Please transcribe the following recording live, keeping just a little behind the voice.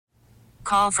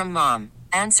Call from mom.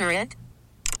 Answer it.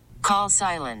 Call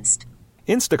silenced.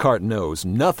 Instacart knows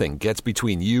nothing gets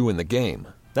between you and the game.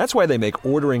 That's why they make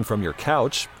ordering from your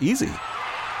couch easy.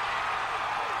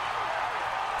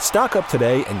 Stock up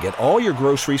today and get all your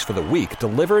groceries for the week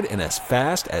delivered in as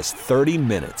fast as 30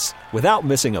 minutes without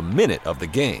missing a minute of the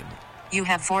game. You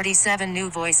have 47 new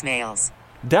voicemails.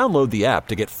 Download the app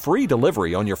to get free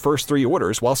delivery on your first 3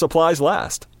 orders while supplies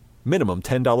last. Minimum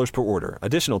 $10 per order.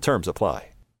 Additional terms apply.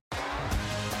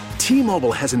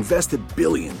 T-Mobile has invested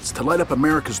billions to light up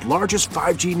America's largest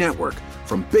 5G network,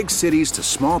 from big cities to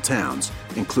small towns,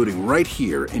 including right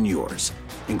here in yours.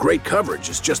 And great coverage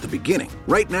is just the beginning.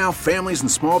 Right now, families and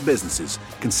small businesses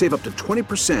can save up to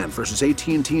 20% versus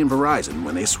AT&T and Verizon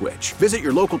when they switch. Visit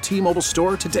your local T-Mobile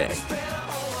store today.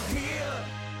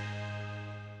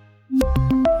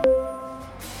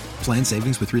 Plan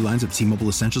savings with 3 lines of T-Mobile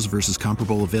Essentials versus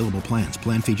comparable available plans.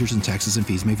 Plan features and taxes and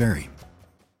fees may vary.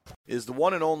 Is the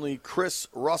one and only Chris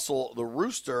Russell, the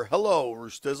Rooster. Hello,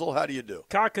 Roostizzle. How do you do?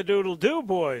 Cock-a-doodle-doo,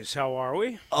 boys. How are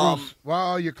we? Bruce, why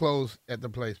are your clothes at the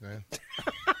place, man?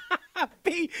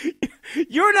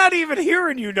 You're not even here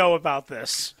and you know about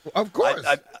this. Of course.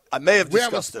 I may have we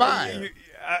have a discussed spy. it.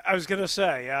 I was going to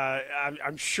say,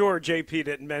 I'm sure JP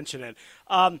didn't mention it.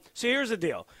 So here's the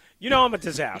deal. You know I'm a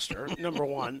disaster, number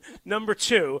one. Number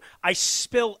two, I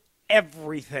spill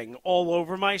everything all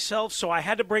over myself, so I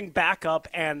had to bring backup,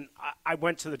 and I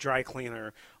went to the dry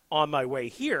cleaner on my way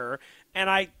here, and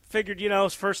I figured,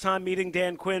 it's first time meeting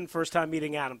Dan Quinn, first time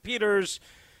meeting Adam Peters.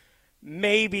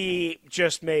 Maybe,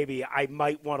 just maybe, I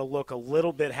might want to look a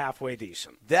little bit halfway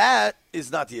decent. That is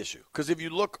not the issue, because if you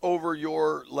look over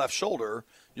your left shoulder,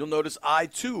 you'll notice I,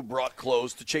 too, brought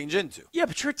clothes to change into. Yeah,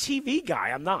 but you're a TV guy.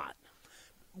 I'm not.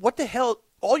 What the hell?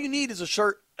 All you need is a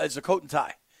shirt, is a coat and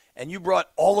tie, and you brought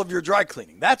all of your dry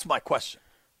cleaning. That's my question.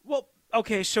 Well,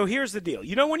 okay, so here's the deal.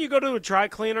 You know when you go to a dry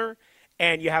cleaner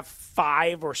and you have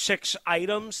 5 or 6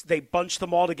 items, they bunch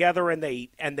them all together and they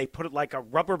put it like a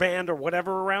rubber band or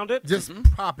whatever around it? Just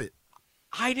pop it.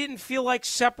 I didn't feel like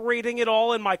separating it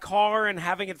all in my car and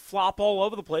having it flop all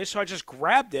over the place, so I just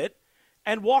grabbed it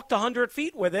and walked 100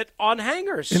 feet with it on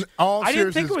hangers. I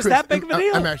didn't think it was that big of a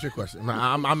deal. Let me ask you a question.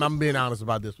 I'm being honest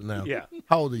about this one now. Yeah.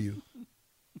 How old are you?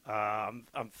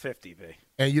 I'm 50, B.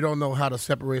 And you don't know how to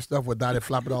separate stuff without it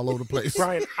flopping all over the place?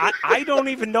 Brian, I don't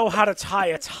even know how to tie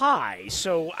a tie,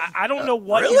 so I don't know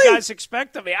what really? you guys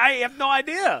expect of me. I have no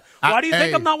idea. Why do you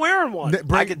think I'm not wearing one?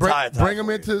 I can tie a tie Bring them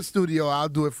for into the studio. I'll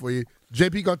do it for you.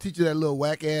 JP going to teach you that little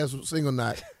whack-ass single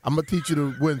knot. I'm going to teach you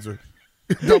the Windsor.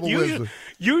 Double Windsor.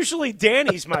 Usually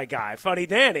Danny's my guy, Funny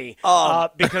Danny,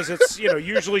 because it's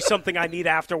usually something I need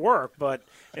after work. But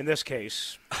in this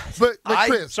case, but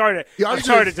Chris, sorry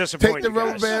to disappoint you. Take the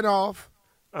rubber band off.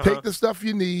 Take the stuff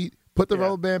you need. Put the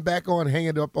rubber band back on. Hang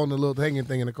it up on the little hanging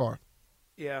thing in the car.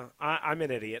 Yeah, I'm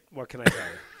an idiot. What can I tell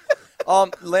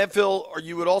you? Landfill, are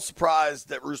you at all surprised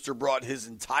that Rooster brought his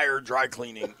entire dry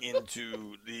cleaning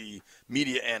into the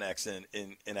media annex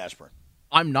in Ashburn?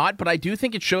 I'm not, but I do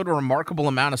think it showed a remarkable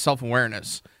amount of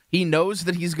self-awareness. He knows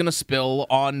that he's going to spill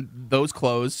on those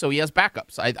clothes, so he has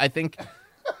backups. I think,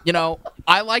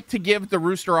 I like to give the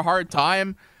Rooster a hard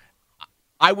time.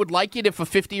 I would like it if a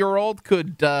 50-year-old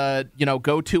could,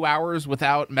 go 2 hours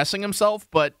without messing himself,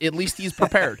 but at least he's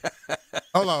prepared.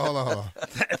 Hold on.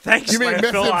 Thanks, you mean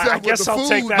messing Phil. himself I with guess the I'll food?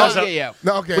 take that as a... Yeah.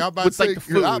 No, okay, I'm about to say,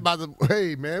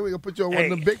 hey, man, we're going to put you on one of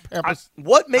them big peppers.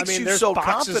 What makes you there's so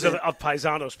boxes confident? of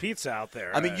Paisano's pizza out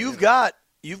there. I mean, you've got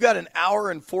an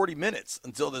hour and 40 minutes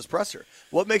until this presser.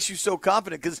 What makes you so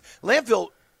confident? Because Landfill,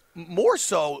 more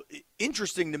so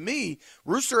interesting to me,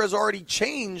 Rooster has already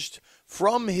changed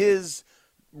from his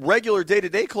regular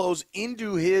day-to-day clothes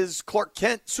into his Clark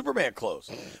Kent Superman clothes.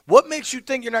 What makes you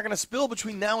think you're not going to spill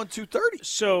between now and 2:30?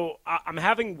 So I'm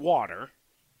having water.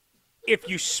 If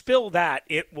you spill that,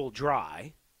 it will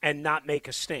dry and not make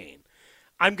a stain.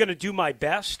 I'm going to do my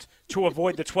best to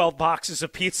avoid the 12 boxes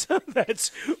of pizza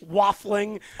that's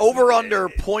waffling. Over under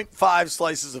 0.5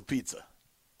 slices of pizza.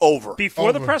 Over.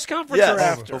 Before the press conference yes, or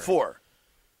after? Before.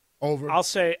 Over. I'll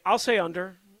say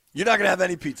under. You're not going to have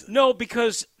any pizza. No,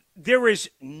 because there is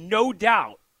no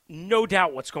doubt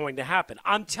what's going to happen.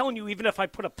 I'm telling you, even if I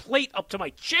put a plate up to my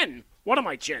chin, one of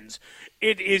my chins,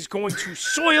 it is going to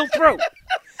soil through.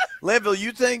 Landville,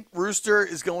 you think Rooster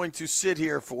is going to sit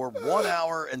here for 1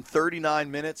 hour and 39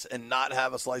 minutes and not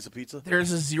have a slice of pizza?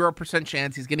 There's a 0%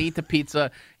 chance he's going to eat the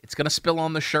pizza. It's going to spill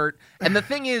on the shirt. And the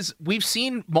thing is, we've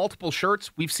seen multiple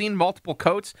shirts. We've seen multiple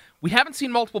coats. We haven't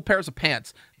seen multiple pairs of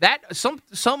pants. That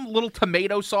some little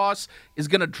tomato sauce is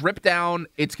going to drip down.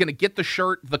 It's going to get the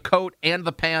shirt, the coat, and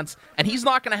the pants. And he's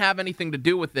not going to have anything to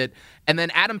do with it. And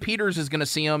then Adam Peters is going to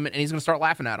see him, and he's going to start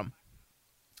laughing at him.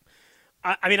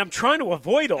 I mean, I'm trying to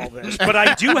avoid all this, but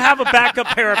I do have a backup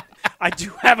pair. I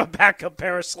do have a backup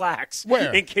pair of slacks.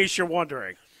 Where? In case you're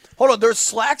wondering. Hold on, there's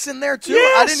slacks in there too?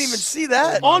 Yes! I didn't even see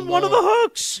that. On one of the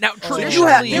hooks. Now,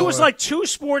 Traditionally, it was like 2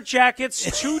 sport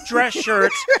jackets, 2 dress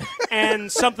shirts,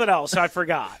 and something else I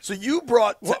forgot. So you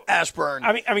brought to Ashburn.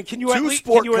 I mean, can you two at least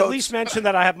sport at coats. least mention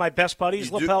that I have my Best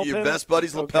Buddies lapel pin? Your Best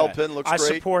Buddies lapel pin looks I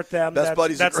great. I support them. Best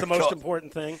Buddies that's a the great most coat.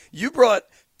 important thing. You brought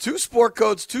 2 sport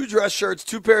coats, 2 dress shirts,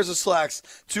 2 pairs of slacks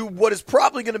to what is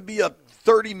probably going to be a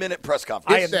 30-minute press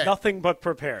conference. I am nothing but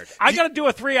prepared. I got to do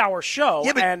a 3-hour show.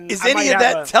 Yeah, but and is I any might of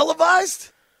that have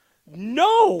televised?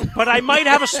 No, but I might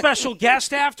have a special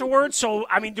guest afterwards. So,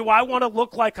 I mean, do I want to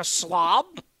look like a slob?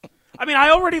 I mean,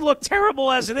 I already look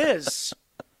terrible as it is.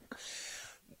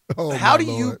 How do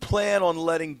you plan on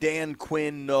letting Dan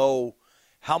Quinn know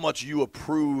how much you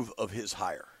approve of his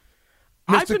hire?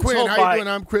 Mr. Quinn, how you doing?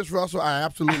 I'm Chris Russell. I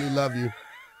absolutely love you.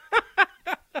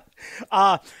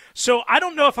 So I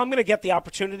don't know if I'm going to get the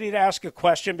opportunity to ask a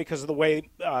question because of the way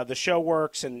the show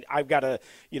works, and I've got to,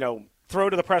 throw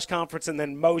to the press conference and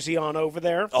then mosey on over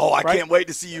there. Oh, I can't wait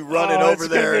to see you running over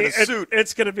there in a suit.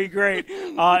 It's going to be great.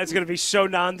 It's going to be so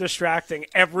non-distracting.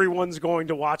 Everyone's going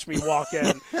to watch me walk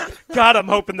in. God, I'm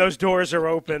hoping those doors are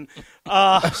open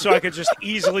so I could just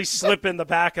easily slip in the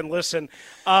back and listen.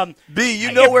 B,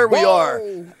 you know where we are.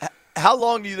 How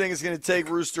long do you think it's going to take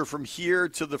Rooster from here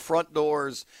to the front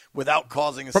doors without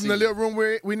causing a scene? From the little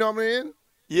room we normally in?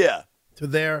 Yeah. To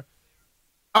there.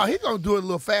 Oh, he's going to do it a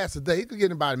little faster today. He could get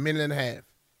in about a minute and a half.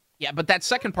 Yeah, but that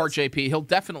second part, JP, he'll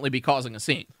definitely be causing a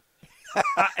scene.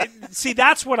 See,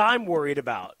 that's what I'm worried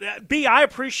about. B, I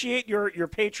appreciate your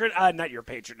patron, not your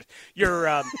patron,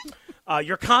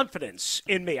 your confidence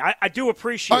in me. I do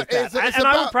appreciate that,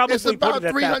 I would probably put it at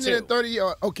that, 330.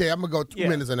 Okay, I'm going to go 2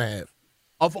 minutes and a half.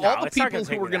 Of all the people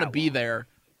who are going to be there,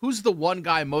 who's the one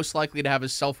guy most likely to have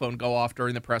his cell phone go off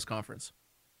during the press conference?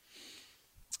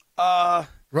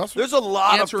 Russell? There's a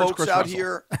lot of folks out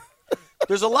here.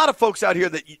 There's a lot of folks out here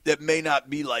that may not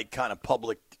be like kind of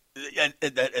public, and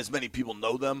as many people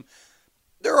know them.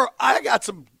 I got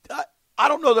some. I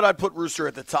don't know that I'd put Rooster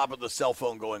at the top of the cell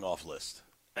phone going off list.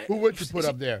 Who would you put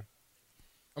up there?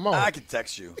 Come on. I can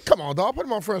text you. Come on, dog. Put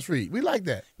them on first read. We like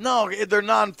that. No, they're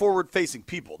non-forward-facing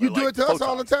people. You do it to us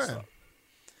all the time.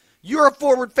 You're a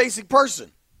forward-facing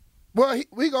person. Well,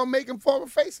 we going to make him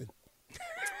forward-facing.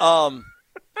 I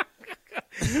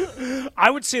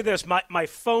would say this. My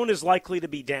phone is likely to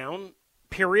be down,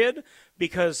 period,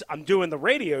 because I'm doing the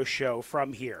radio show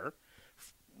from here,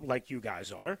 like you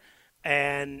guys are,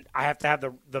 and I have to have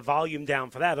the volume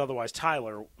down for that. Otherwise,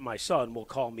 Tyler, my son, will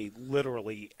call me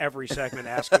literally every segment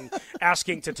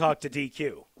asking to talk to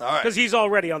DQ. All right. Because he's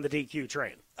already on the DQ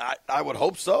train. I would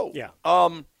hope so. Yeah.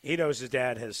 He knows his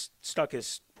dad has stuck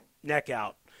his neck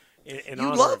out.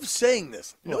 You love saying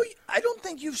this. No, I don't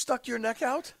think you've stuck your neck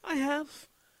out. I have.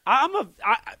 I'm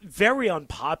very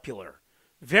unpopular.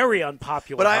 Very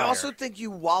unpopular. But I hire. also think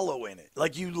you wallow in it.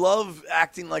 Like, you love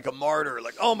acting like a martyr.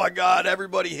 Like, oh, my God,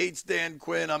 everybody hates Dan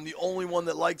Quinn. I'm the only one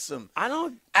that likes him. I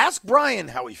don't. Ask Brian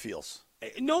how he feels.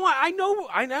 No, I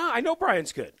know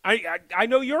Brian's good. I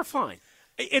know you're fine.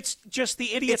 It's just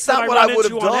the idiots It's not that what I I run would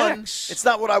have into on done. X. It's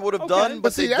not what I would have done,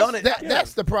 but see, they've done it.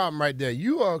 That's the problem right there.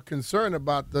 You are concerned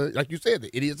about like you said,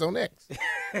 the idiots on X.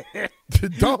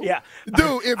 Don't. Yeah.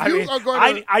 Dude, if you are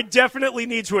going to. I definitely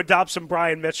need to adopt some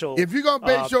Brian Mitchell. If you're going to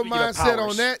base your mindset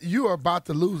powers. on that, you are about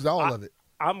to lose all of it.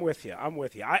 I'm with you.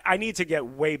 I need to get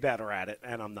way better at it,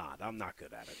 and I'm not. I'm not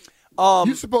good at it.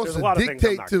 You're supposed to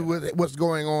dictate to what's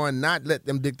going on, not let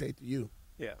them dictate to you.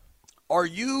 Yeah. Are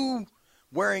you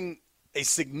wearing a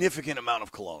significant amount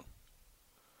of cologne?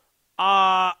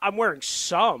 I'm wearing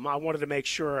some. I wanted to make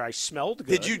sure I smelled good.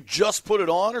 Did you just put it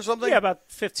on or something? Yeah, about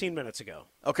 15 minutes ago.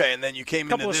 Okay, and then you came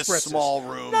into this spritzes. small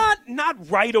room. Not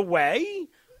right away,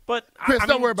 but Chris,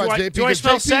 don't worry about JP. Do I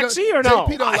smell sexy or no?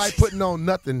 JP don't like putting on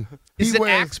nothing. Is it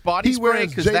Axe body spray?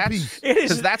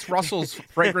 Because that's Russell's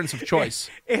fragrance of choice.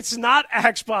 It's not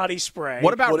Axe body spray.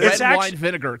 What about red wine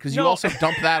vinegar? Because you also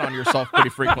dump that on yourself pretty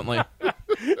frequently.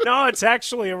 No, it's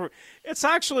actually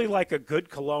like a good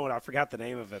cologne. I forgot the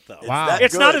name of it though. Wow,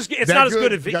 it's not as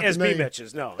good as B.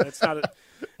 Mitch's. No, it's not.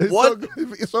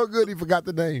 It's so good he forgot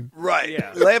the name. Right.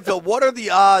 Yeah. Landfill, what are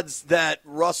the odds that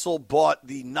Russell bought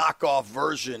the knockoff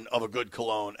version of a good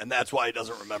cologne, and that's why he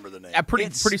doesn't remember the name?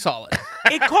 Pretty solid.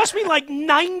 It cost me like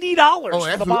 $90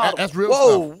 for the bottle. That's real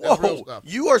stuff. That's real stuff.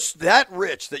 You are that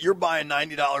rich that you're buying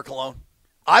 $90 cologne?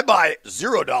 I buy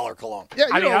 $0 cologne.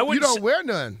 Yeah, you don't wear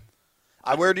none.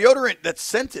 I wear deodorant that's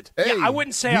scented. Hey, I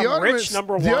wouldn't say I'm rich,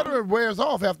 number one. Deodorant wears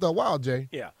off after a while, Jay.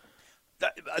 Yeah.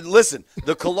 Listen,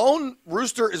 the cologne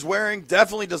Rooster is wearing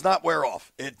definitely does not wear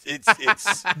off.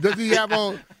 It's. Does he have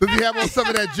on some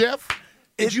of that Jeff?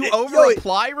 Did you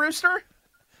over-apply, Rooster?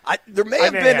 There may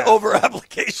have been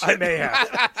over-application. I may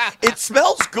have. It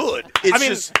smells good.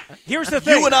 It's here's the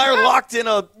thing. You and I are locked in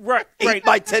a right. 8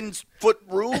 by 10 foot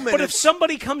room. But if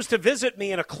somebody comes to visit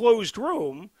me in a closed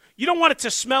room, you don't want it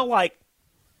to smell like.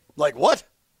 Like what?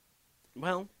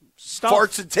 Well, stuff.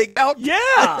 Farts and takeout?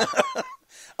 Yeah.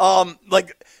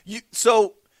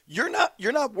 So you're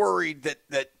not worried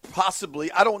that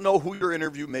possibly, I don't know who your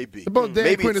interview may be. About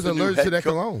Dan Quinn is allergic to that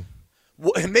cologne.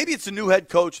 Well, maybe it's a new head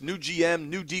coach, new GM,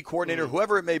 new D coordinator,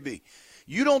 whoever it may be.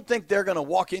 You don't think they're going to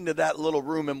walk into that little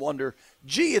room and wonder,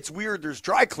 gee, it's weird, there's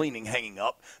dry cleaning hanging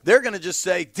up. They're going to just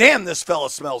say, damn, this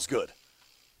fella smells good.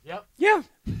 Yep. Yeah.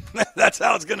 That's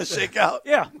how it's going to shake out.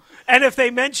 Yeah. And if they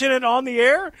mention it on the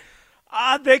air,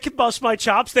 they could bust my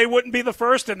chops. They wouldn't be the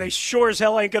first, and they sure as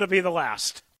hell ain't going to be the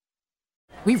last.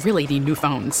 We really need new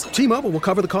phones. T-Mobile will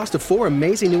cover the cost of 4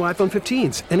 amazing new iPhone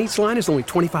 15s, and each line is only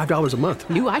 $25 a month.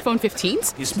 New iPhone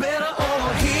 15s? It's better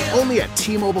over here. Only at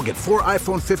T-Mobile, get 4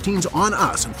 iPhone 15s on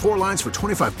us and 4 lines for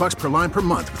 $25 per line per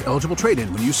month with eligible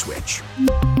trade-in when you switch.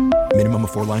 Minimum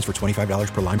of 4 lines for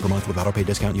 $25 per line per month with autopay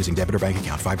discount using debit or bank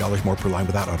account. $5 more per line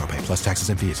without autopay, plus taxes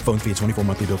and fees. Phone fee at 24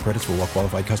 monthly bill credits for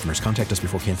well-qualified customers. Contact us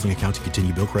before canceling account to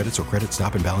continue bill credits or credit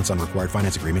stop and balance on required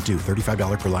finance agreement due.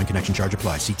 $35 per line connection charge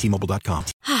applies. See T-Mobile.com.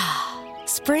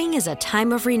 Spring is a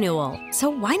time of renewal, so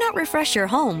why not refresh your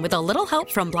home with a little help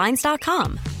from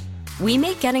Blinds.com? We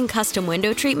make getting custom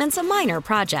window treatments a minor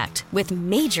project with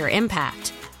major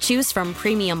impact. Choose from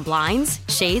premium blinds,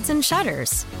 shades, and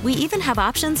shutters. We even have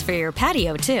options for your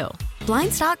patio, too.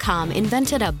 Blinds.com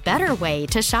invented a better way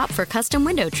to shop for custom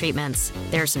window treatments.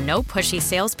 There's no pushy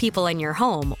salespeople in your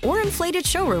home or inflated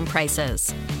showroom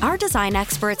prices. Our design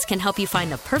experts can help you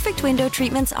find the perfect window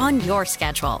treatments on your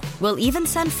schedule. We'll even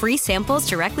send free samples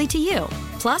directly to you.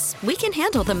 Plus, we can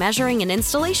handle the measuring and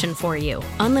installation for you.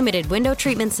 Unlimited window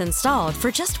treatments installed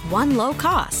for just one low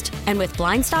cost. And with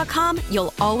Blinds.com,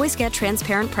 you'll always get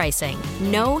transparent pricing.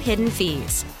 No hidden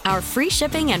fees. Our free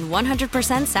shipping and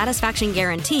 100% satisfaction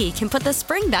guarantee can put the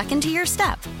spring back into your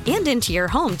step and into your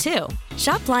home, too.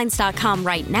 Shop Blinds.com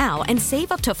right now and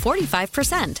save up to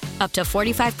 45%. Up to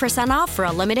 45% off for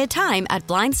a limited time at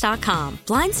Blinds.com.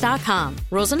 Blinds.com.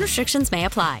 Rules and restrictions may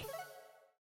apply.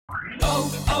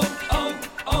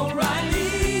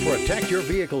 O'Reilly. Protect your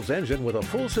vehicle's engine with a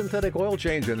full synthetic oil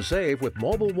change and save with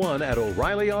Mobile One at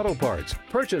O'Reilly Auto Parts.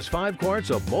 Purchase 5 quarts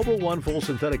of Mobile One full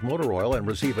synthetic motor oil and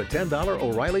receive a $10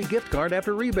 O'Reilly gift card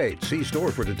after rebate. See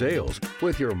store for details.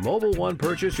 With your Mobile One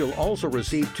purchase, you'll also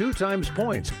receive 2 times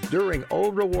points during O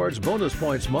Rewards Bonus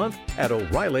Points Month at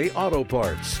O'Reilly Auto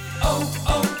Parts.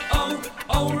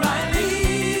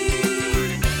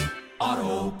 O'Reilly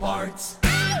Auto Parts.